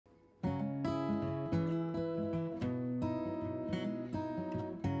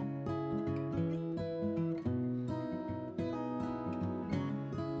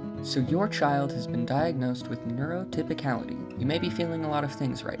So your child has been diagnosed with neurotypicality. You may be feeling a lot of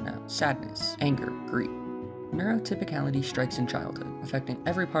things right now: sadness, anger, grief. Neurotypicality strikes in childhood, affecting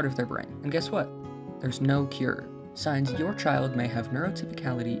every part of their brain. And guess what? There's no cure. Signs your child may have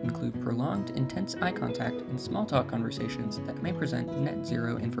neurotypicality include prolonged, intense eye contact and small talk conversations that may present net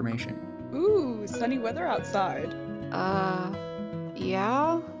zero information. Ooh, sunny weather outside.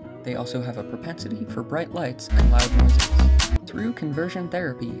 Yeah? They also have a propensity for bright lights and loud noises. Through conversion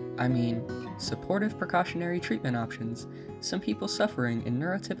therapy, I mean supportive precautionary treatment options, some people suffering in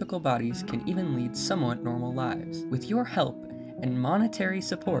neurotypical bodies can even lead somewhat normal lives. With your help and monetary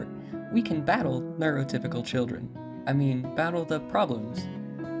support, we can battle neurotypical children. I mean, battle the problems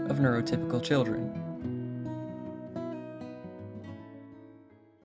of neurotypical children.